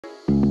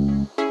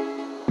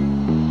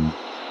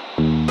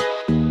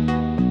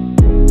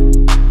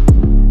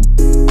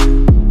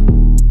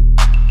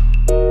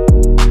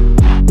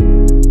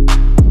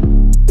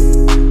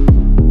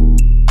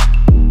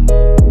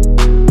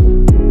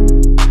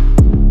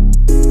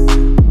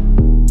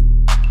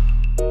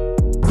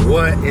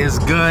is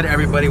good,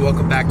 everybody?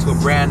 Welcome back to a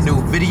brand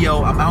new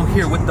video. I'm out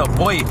here with the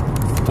boy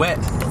Wet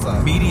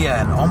Media,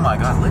 and oh my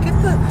god, look.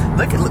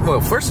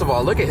 Well, first of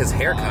all, look at his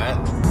haircut,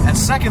 and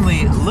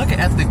secondly, look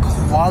at the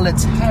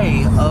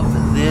quality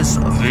of this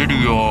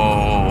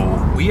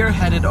video. We are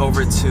headed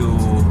over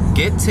to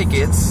get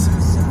tickets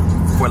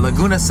for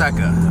Laguna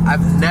Seca.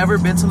 I've never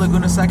been to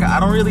Laguna Seca.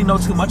 I don't really know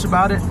too much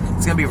about it.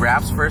 It's gonna be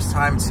Rap's first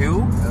time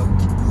too.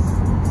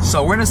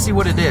 So we're gonna see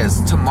what it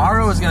is.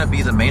 Tomorrow is gonna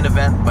be the main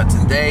event, but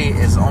today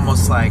is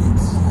almost like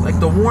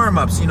the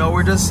warm-ups. You know,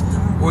 we're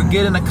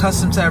getting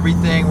accustomed to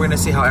everything. We're gonna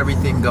see how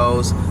everything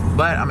goes.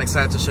 But I'm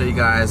excited to show you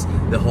guys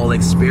the whole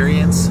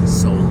experience.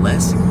 So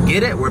let's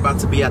get it. We're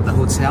about to be at the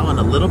hotel in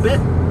a little bit.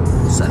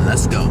 So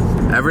let's go.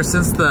 Ever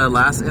since the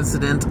last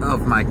incident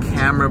of my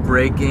camera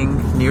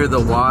breaking near the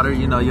water,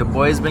 you know, your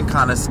boy's been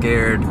kind of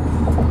scared.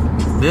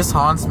 This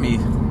haunts me.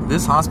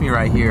 This haunts me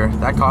right here.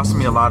 That cost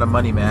me a lot of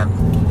money, man.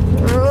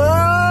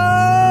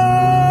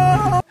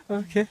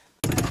 Okay.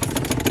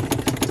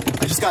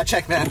 I just got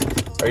checked, man.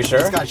 Are you sure?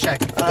 I just got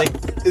checked.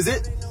 Is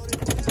it?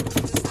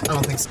 I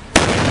don't think so.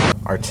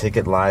 Our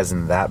ticket lies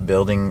in that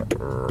building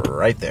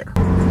right there.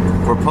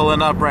 We're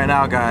pulling up right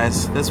now,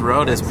 guys. This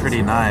road is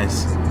pretty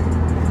nice.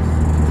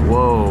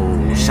 Whoa.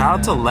 Yeah. Shout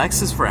out to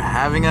Lexus for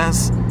having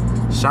us.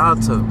 Shout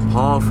out to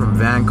Paul from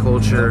Van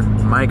Culture,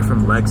 Mike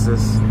from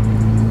Lexus.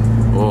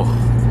 Oh.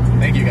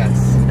 Thank you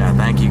guys. Yeah,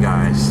 thank you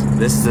guys.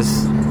 This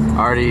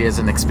already is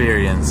an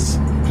experience.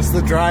 Just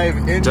the drive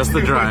in. Just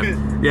the drive.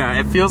 Yeah,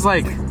 it feels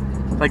like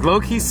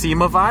low-key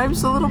SEMA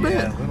vibes a little bit.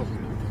 Yeah, a little bit.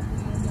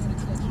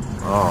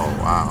 Oh,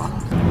 wow.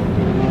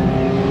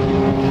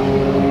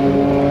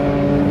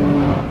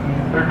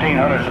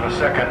 0.13 of a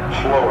second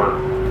slower.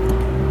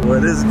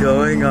 What is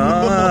going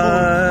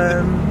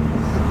on?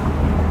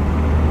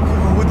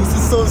 Oh, this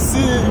is so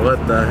sick.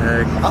 What the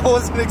heck? I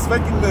wasn't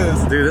expecting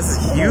this. Dude, this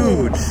is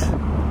huge.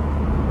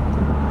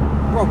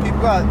 Bro,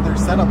 people got their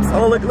setups.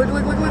 Oh, look.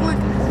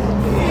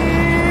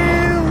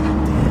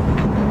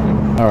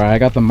 Alright, I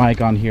got the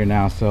mic on here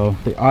now, so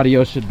the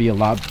audio should be a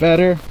lot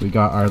better. We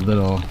got our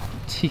little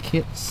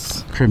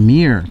tickets.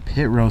 Premier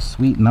Pit Row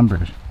Suite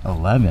number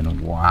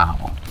 11.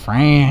 Wow.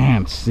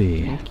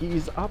 Fancy.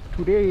 Keys up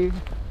today.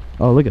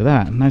 Oh, look at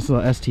that. Nice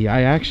little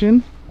STI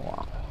action.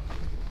 Wow.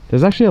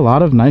 There's actually a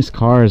lot of nice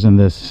cars in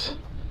this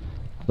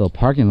little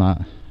parking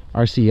lot.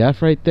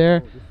 RCF right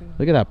there.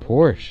 Look at that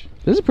Porsche.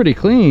 This is pretty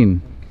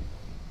clean.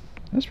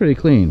 That's pretty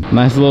clean.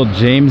 Nice little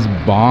James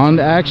Bond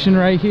action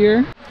right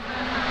here.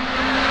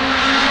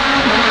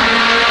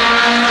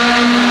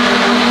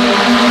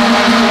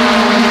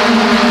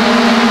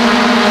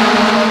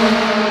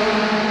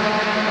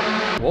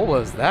 What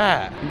was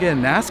that? I'm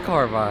getting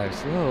NASCAR vibes.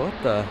 Whoa, what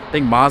the? I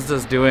think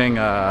Mazda's doing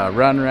a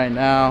run right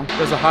now.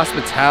 There's a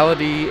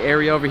hospitality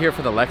area over here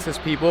for the Lexus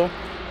people.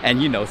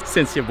 And you know,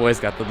 since your boy's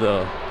got the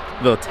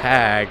little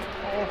tag,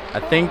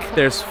 I think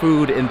there's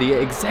food in the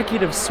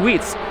executive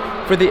suites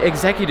for the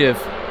executive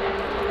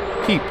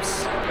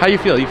peeps. How you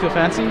feel? You feel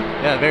fancy?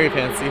 Yeah, very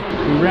fancy.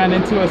 We ran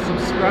into a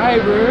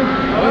subscriber.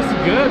 Oh, that's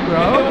good,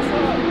 bro.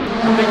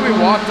 I think we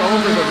walked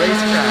over the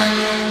racetrack.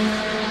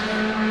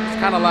 It's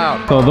kind of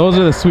loud. So those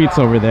are the suites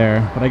over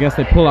there, but I guess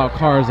they pull out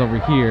cars over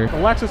here. The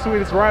Lexus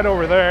suite is right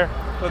over there.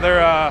 So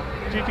they're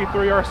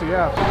GT3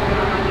 RCF.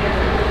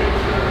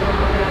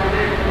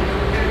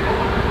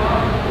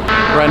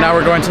 Right now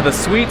we're going to the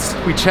suites.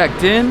 We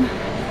checked in.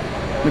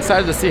 I'm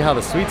excited to see how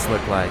the suites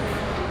look like.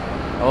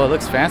 Oh, it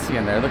looks fancy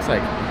in there. It looks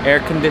like air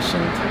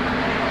conditioned.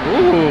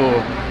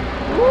 Ooh.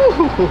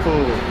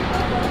 Ooh.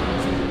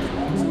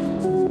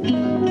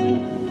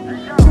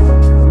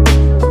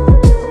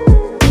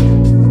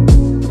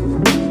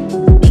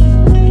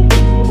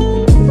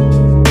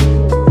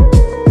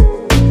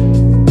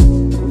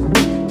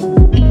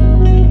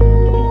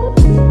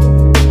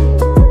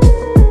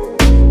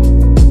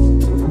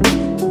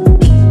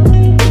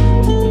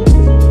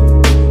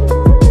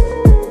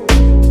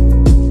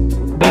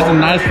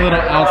 Nice little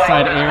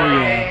outside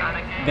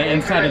area, the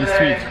inside of the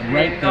suites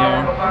right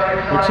there.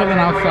 We're chilling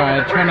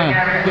outside, trying to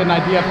get an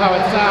idea of how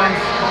it sounds.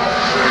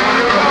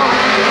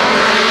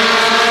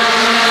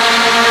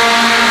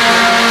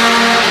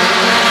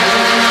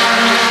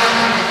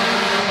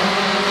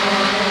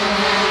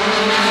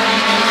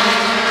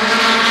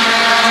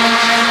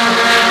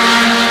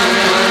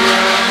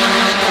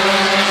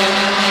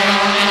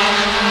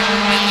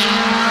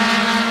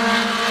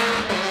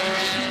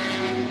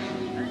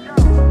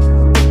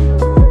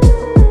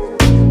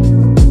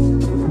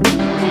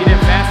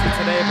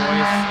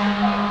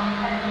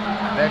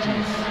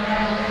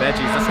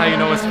 Veggies, that's how you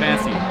know it's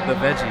fancy, the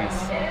veggies.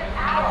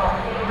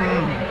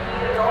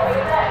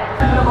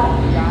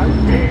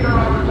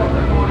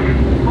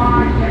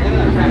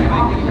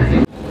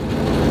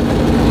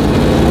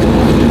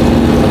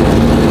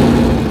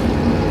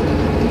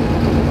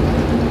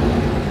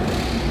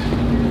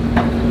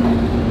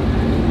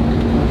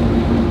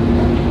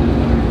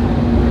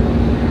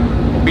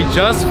 We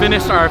just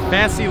finished our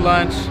fancy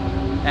lunch,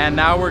 and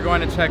now we're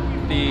going to check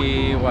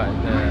the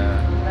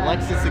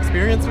Lexus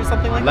Experience or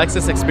something like that?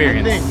 Lexus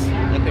Experience.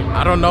 I think.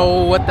 I don't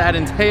know what that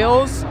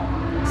entails,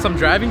 some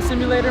driving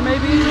simulator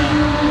maybe.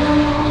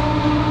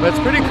 But it's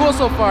pretty cool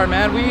so far,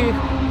 man.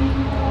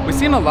 We've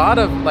seen a lot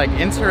of like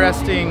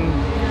interesting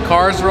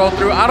cars roll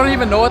through. I don't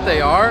even know what they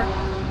are,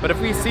 but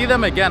if we see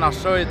them again, I'll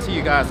show it to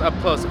you guys up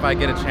close if I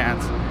get a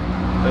chance.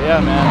 But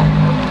yeah,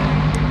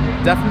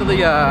 man,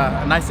 definitely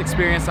a nice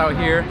experience out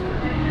here.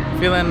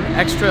 Feeling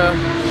extra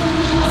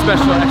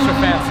special, extra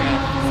fancy.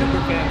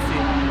 Super fancy.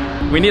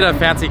 We need a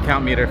fancy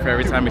count meter for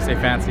every time we say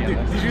fancy. Dude,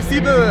 did you see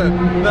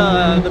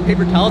the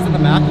paper towels in the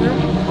bathroom?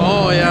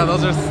 Oh yeah,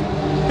 those are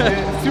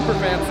super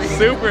fancy.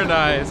 super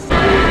nice. So if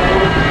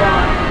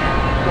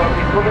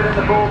you put it in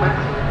the moment.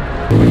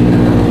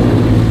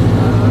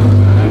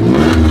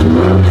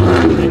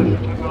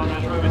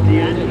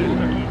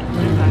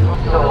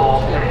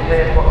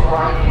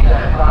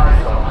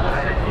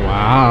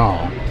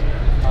 Wow.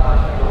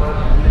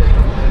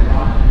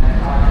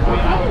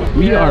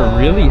 We are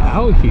really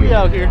out here. We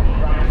out here.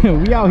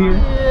 We out here.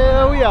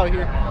 Yeah, we out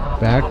here.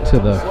 Back to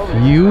the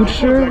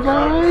future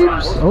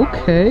vibes.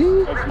 Okay.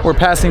 We're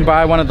passing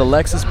by one of the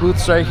Lexus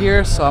booths right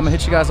here, so I'm gonna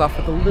hit you guys off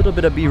with a little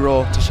bit of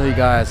B-roll to show you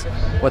guys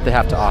what they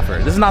have to offer.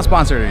 This is not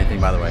sponsored or anything,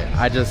 by the way.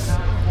 I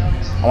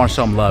want to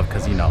show them love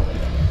because, you know,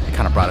 they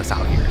kind of brought us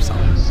out here. So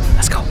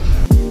let's go.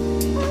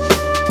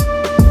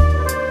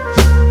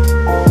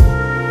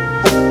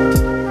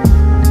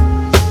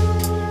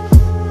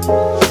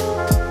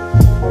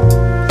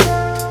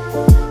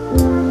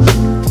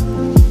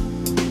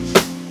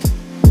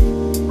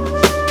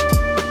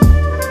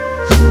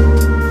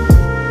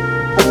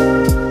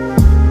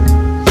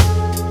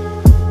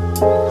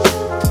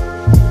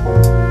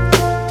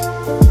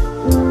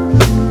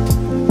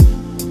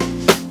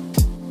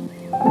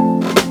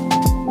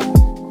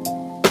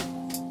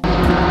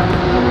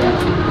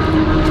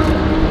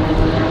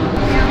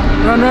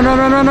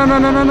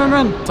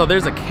 Run. So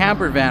there's a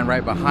camper van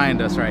right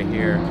behind us right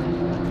here.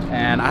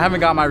 And I haven't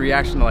got my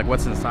reaction to like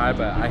what's inside,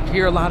 but I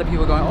hear a lot of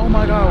people going, oh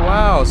my God,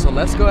 wow. So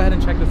let's go ahead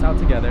and check this out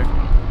together.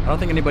 I don't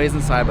think anybody's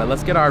inside, but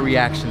let's get our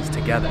reactions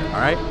together,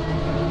 all right?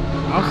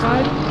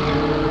 Outside,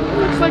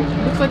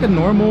 it looks like a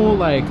normal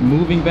like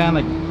moving van.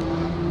 Like,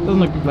 doesn't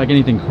look like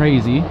anything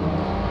crazy.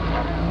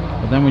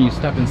 But then when you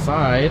step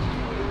inside,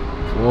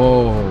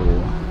 whoa.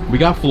 We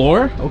got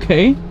floor,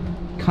 okay.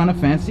 Kind of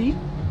fancy.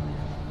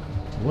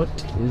 What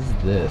is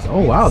this? Oh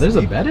wow, there's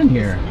a bed in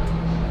here.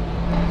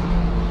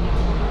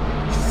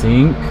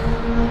 Sink,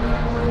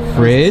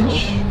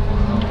 fridge,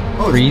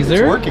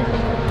 freezer. It's working.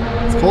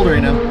 It's cold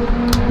right now.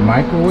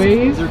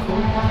 Microwave,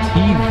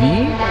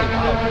 TV.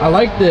 I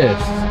like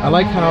this. I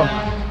like how.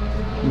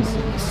 Let me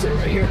see. Sit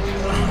right here.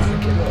 Get a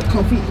little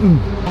comfy.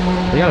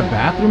 They got a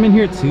bathroom in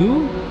here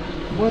too.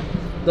 What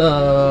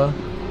the?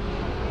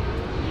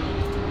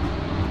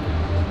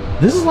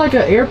 This is like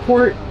an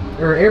airport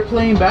or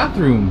airplane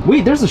bathroom.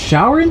 Wait, there's a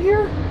shower in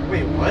here?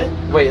 Wait, what?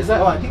 Wait, is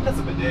that? Oh, I think that's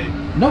a bidet.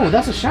 No,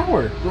 that's a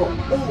shower. Bro,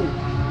 oh.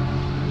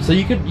 So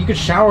you could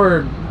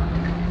shower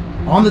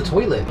on the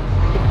toilet.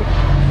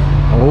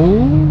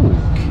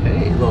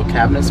 Okay, little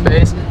cabinet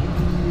space.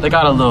 They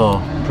got a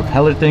little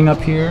propeller thing up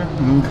here.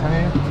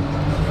 Okay,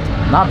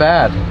 not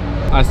bad.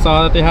 I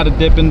saw that they had a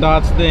Dippin'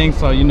 Dots thing,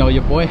 so you know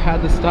your boy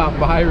had to stop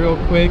by real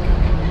quick.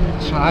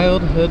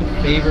 Childhood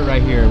favorite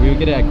right here. We would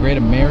get it at Great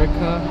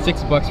America.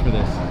 $6 for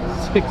this.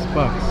 $6.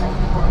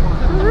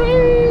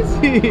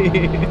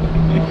 Crazy.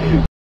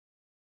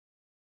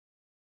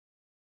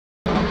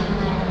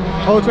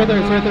 Oh, it's right there.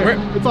 It's right there. Where?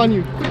 It's on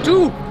you.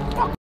 Dude.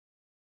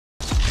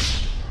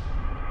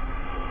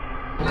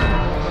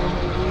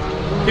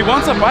 He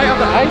wants a bite of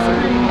the ice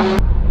cream.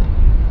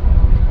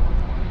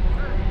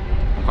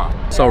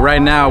 So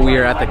right now we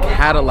are at the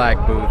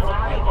Cadillac booth.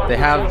 They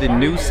have the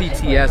new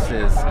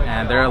CTS's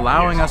and they're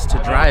allowing us to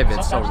drive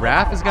it. So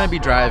Raph is gonna be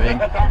driving.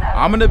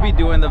 I'm gonna be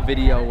doing the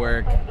video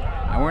work.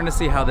 And we're gonna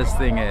see how this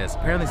thing is.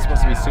 Apparently it's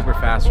supposed to be super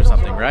fast or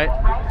something, right?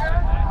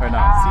 Or no?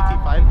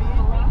 CT5V,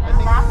 I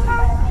think.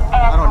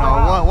 I don't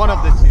know, one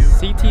of the two.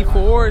 CT4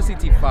 or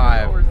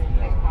CT5?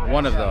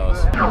 One of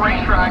those. The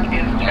racetrack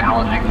is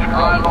challenging to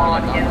drive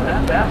on in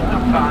the best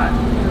of times.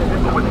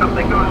 But when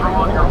something goes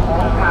wrong, you're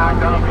all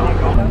packed up.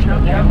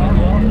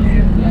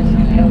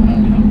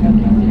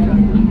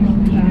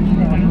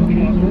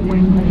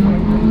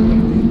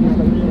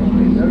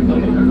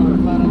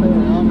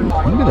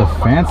 Look at the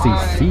fancy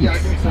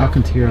seats.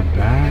 Alcantara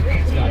back.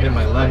 In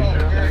my leg.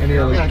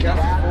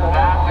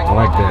 I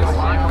like this.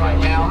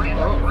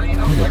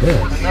 Look at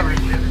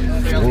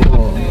this.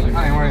 Whoa.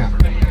 Hi, how are you?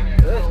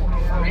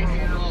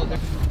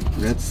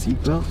 Red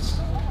seat belts.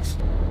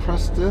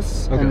 Press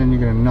this, and then you're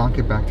gonna knock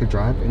it back to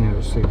drive, and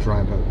it'll say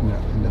drive out in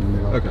the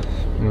middle. Okay.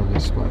 Middle of the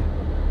display.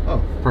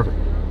 Oh, perfect.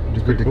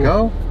 You're good to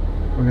go.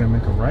 We're gonna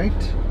make a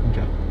right.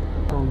 Okay.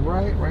 A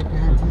right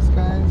behind these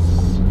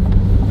guys.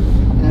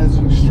 As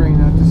you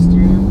straighten out the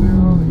steering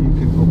wheel, you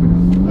can open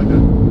up.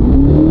 Okay.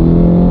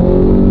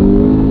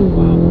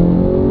 Wow.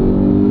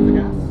 The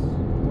gas.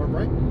 More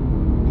brake.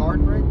 Hard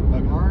brake.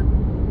 Okay. Hard.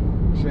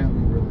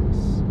 Gently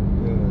release.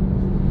 Good.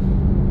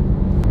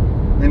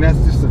 And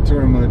that's just the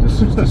turbo mode.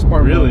 Just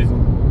spark really?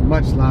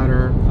 much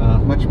louder,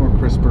 much more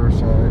crisper.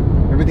 So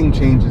everything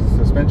changes. The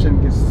suspension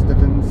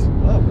stiffens.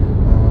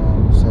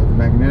 So the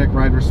magnetic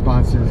ride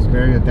response is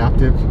very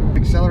adaptive.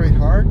 Accelerate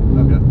hard.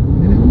 Okay.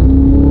 Hit it.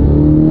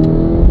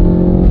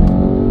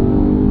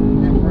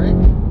 And brake.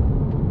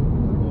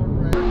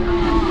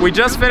 We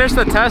just finished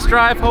the test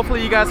drive.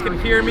 Hopefully you guys can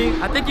hear me.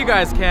 I think you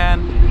guys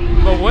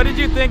can. But what did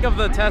you think of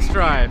the test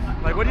drive?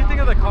 Like, what do you think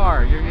of the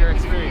car, your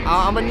experience?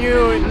 I'm a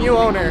new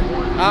owner.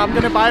 I'm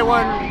gonna buy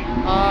one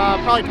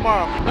probably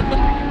tomorrow.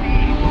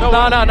 No,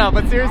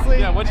 but seriously.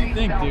 Yeah, what'd you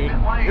think, dude?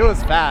 It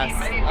was fast.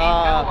 The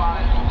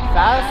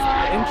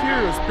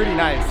interior was pretty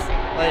nice.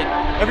 Like,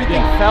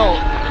 everything felt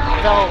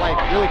like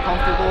really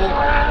comfortable,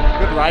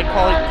 good ride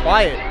quality,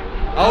 quiet.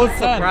 I was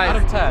surprised.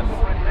 Out of 10,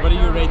 what do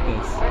you rate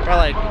this?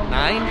 Probably like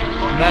 9.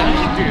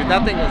 Dude,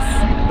 that thing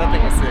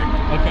was sick.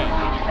 Okay.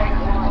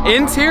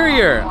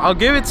 Interior, I'll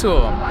give it to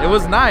him. It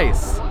was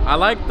nice. I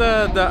like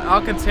the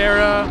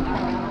Alcantara,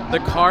 the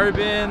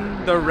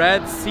carbon, the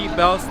red seat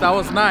belts. That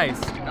was nice.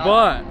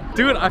 But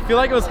dude, I feel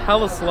like it was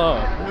hella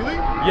slow. Really?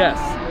 Yes.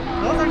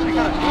 That was actually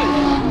kind of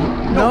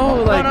good.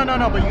 No, but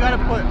you gotta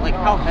put like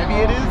how heavy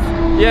it is.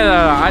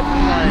 Yeah,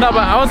 no,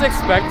 but I was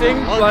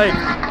expecting like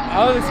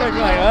I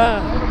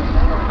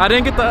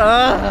didn't get the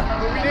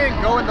But we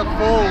didn't go in the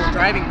full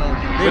driving mode.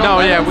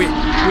 No, yeah, we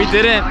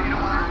didn't.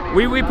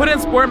 We put in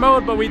sport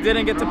mode, but we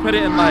didn't get to put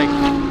it in like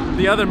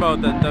the other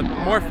mode, the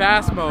more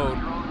fast mode.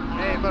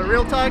 Hey, but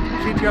real talk,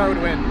 GTR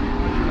would win.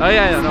 Oh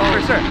yeah, no,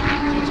 for sure.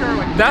 GTR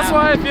would That's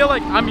why I feel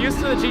like I'm used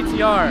to the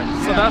GTR,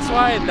 so that's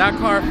why that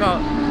car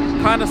felt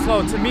kind of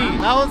slow to me.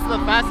 That was the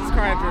fastest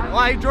car I've driven. Well,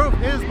 I drove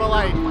his, but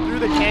like through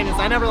the canyons,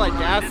 I never like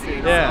gassed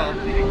it. Yeah. So.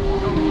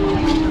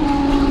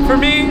 For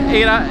me,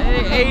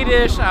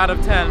 8-ish out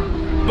of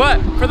 10.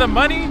 But for the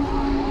money,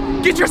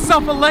 get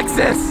yourself a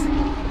Lexus.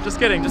 Just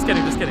kidding.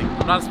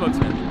 I'm not a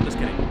spokesman. Just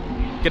kidding.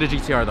 Get a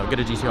GTR though. Get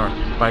a GTR.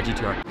 Buy a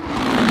GTR.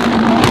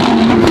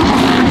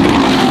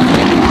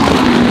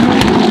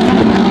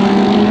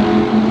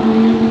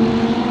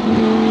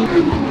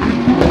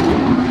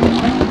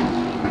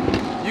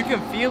 You can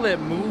feel it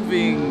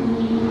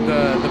moving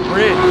the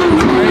bridge.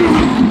 It's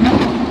crazy.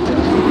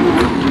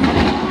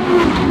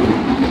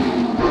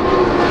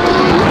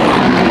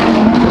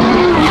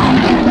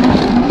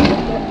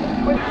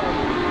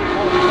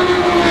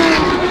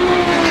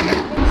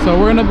 So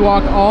we're gonna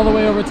walk all the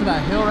way over to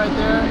that hill right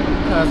there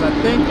because I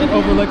think it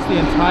overlooks the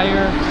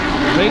entire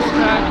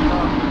racetrack,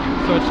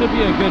 so it should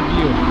be a good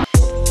view.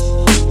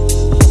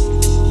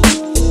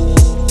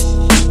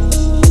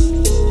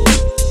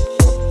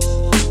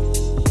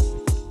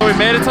 We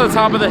made it to the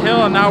top of the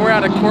hill and now we're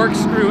at a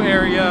corkscrew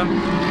area,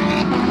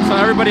 so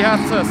everybody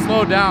has to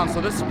slow down.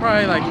 So this is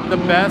probably like the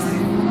best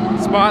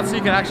spot so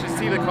you can actually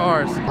see the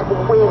cars.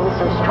 Wings,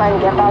 just try and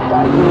get that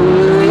done.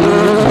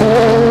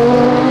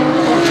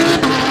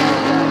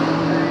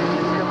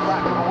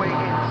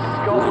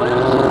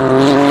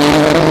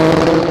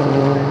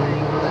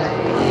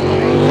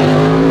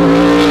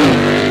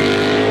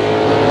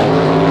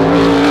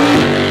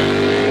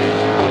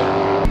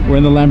 We're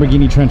in the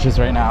Lamborghini trenches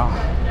right now.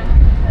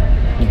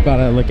 You've got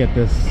to look at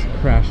this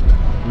crashed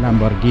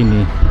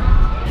Lamborghini.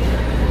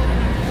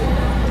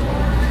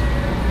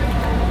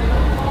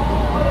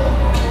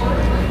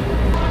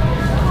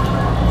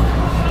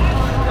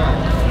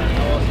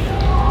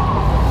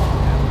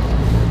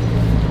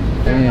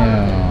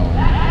 Damn.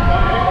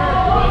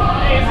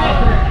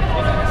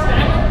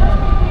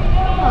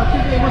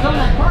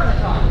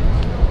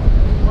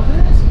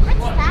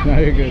 No,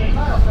 you're good.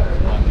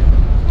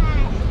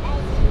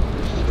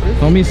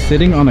 Homie's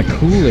sitting on a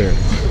cooler.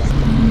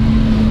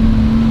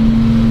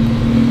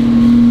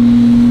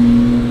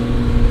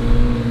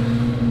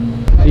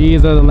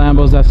 These are the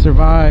Lambos that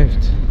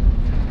survived.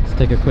 Let's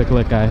take a quick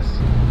look, guys.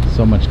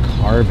 So much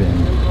carbon.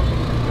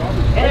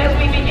 And as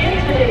we begin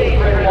today's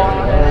Red Walk,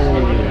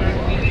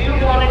 we do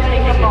want to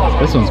take a moment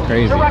This one's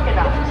crazy. to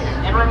recognize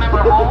and remember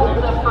all of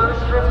the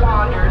first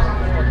responders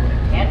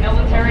and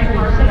military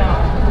personnel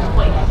who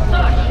played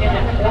such an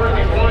important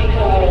and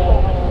meaningful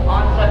role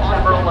on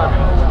September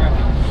 11th.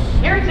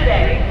 Here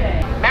today,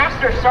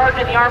 Master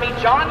Sergeant in the Army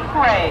John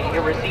Gray,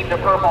 who received a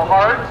Purple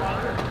Heart.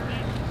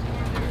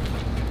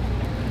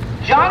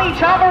 Johnny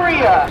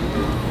Chavaria,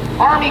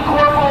 Army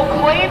Corporal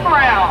Clay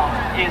Brown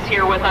is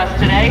here with us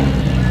today.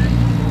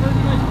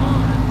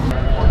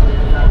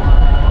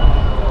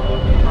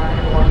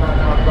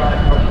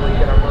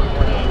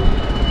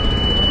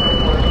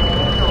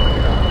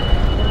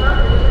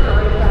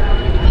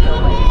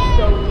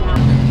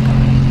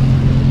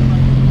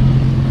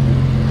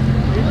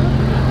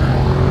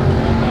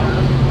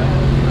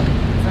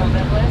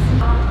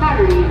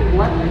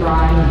 Let's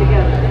drive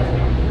together.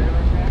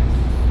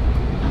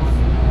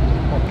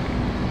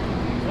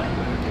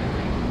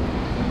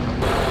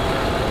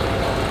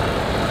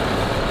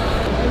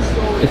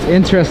 It's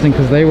interesting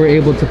because they were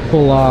able to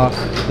pull off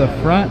the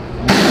front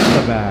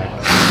and the back.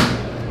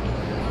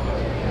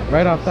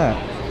 Right off that.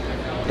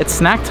 It's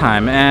snack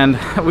time and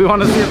we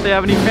want to see if they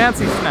have any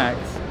fancy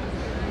snacks.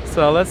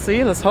 So let's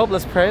see, let's hope,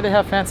 let's pray they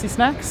have fancy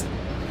snacks.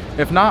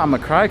 If not, I'm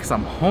gonna cry because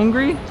I'm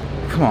hungry.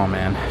 Come on,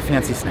 man,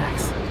 fancy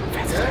snacks,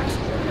 fancy snacks.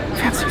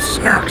 Fancy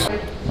snacks.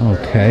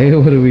 Okay,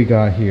 what do we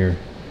got here?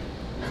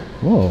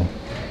 Whoa.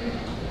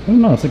 I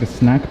don't know, it's like a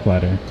snack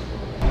platter.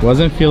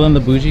 Wasn't feeling the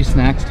bougie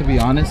snacks, to be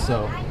honest,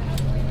 so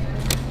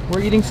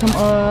we're eating some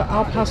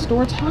al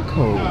pastor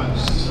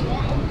tacos.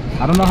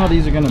 I don't know how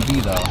these are gonna be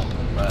though,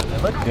 but they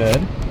look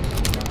good.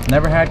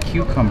 Never had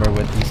cucumber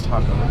with these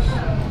tacos.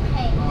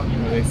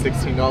 Are they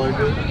 $16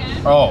 good?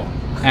 Oh,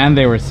 and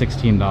they were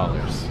 $16.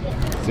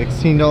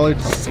 $16?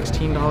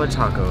 $16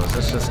 tacos.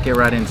 Let's just get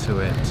right into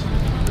it.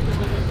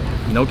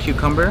 No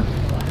cucumber.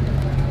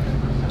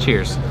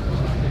 Cheers.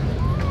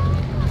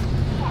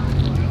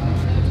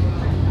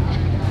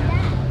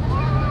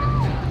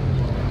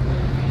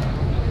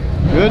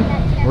 Good?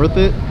 Worth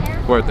it?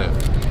 Worth it.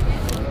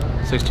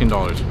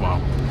 $16.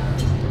 Wow.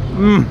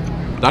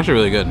 It's actually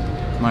really good.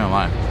 I'm not gonna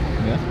lie.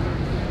 Yeah.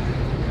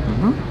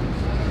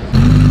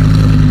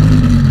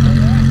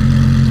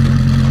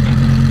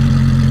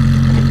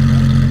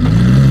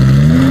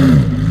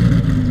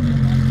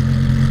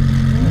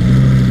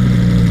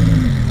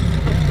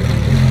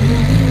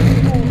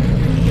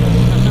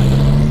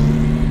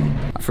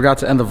 I forgot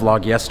to end the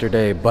vlog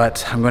yesterday,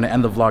 but I'm going to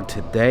end the vlog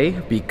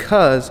today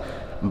because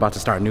I'm about to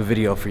start a new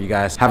video for you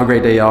guys. Have a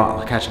great day, y'all.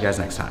 I'll catch you guys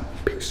next time.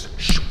 Peace.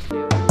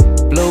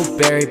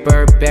 Blueberry,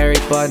 Burberry,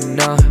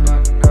 button-up,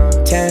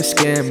 tan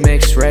skin,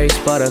 mixed race,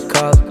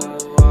 buttercup,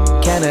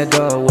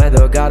 Canada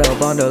weather, got a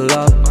bundle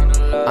up.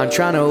 I'm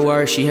tryna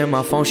work, she hit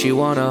my phone, she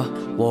wanna,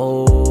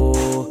 whoa.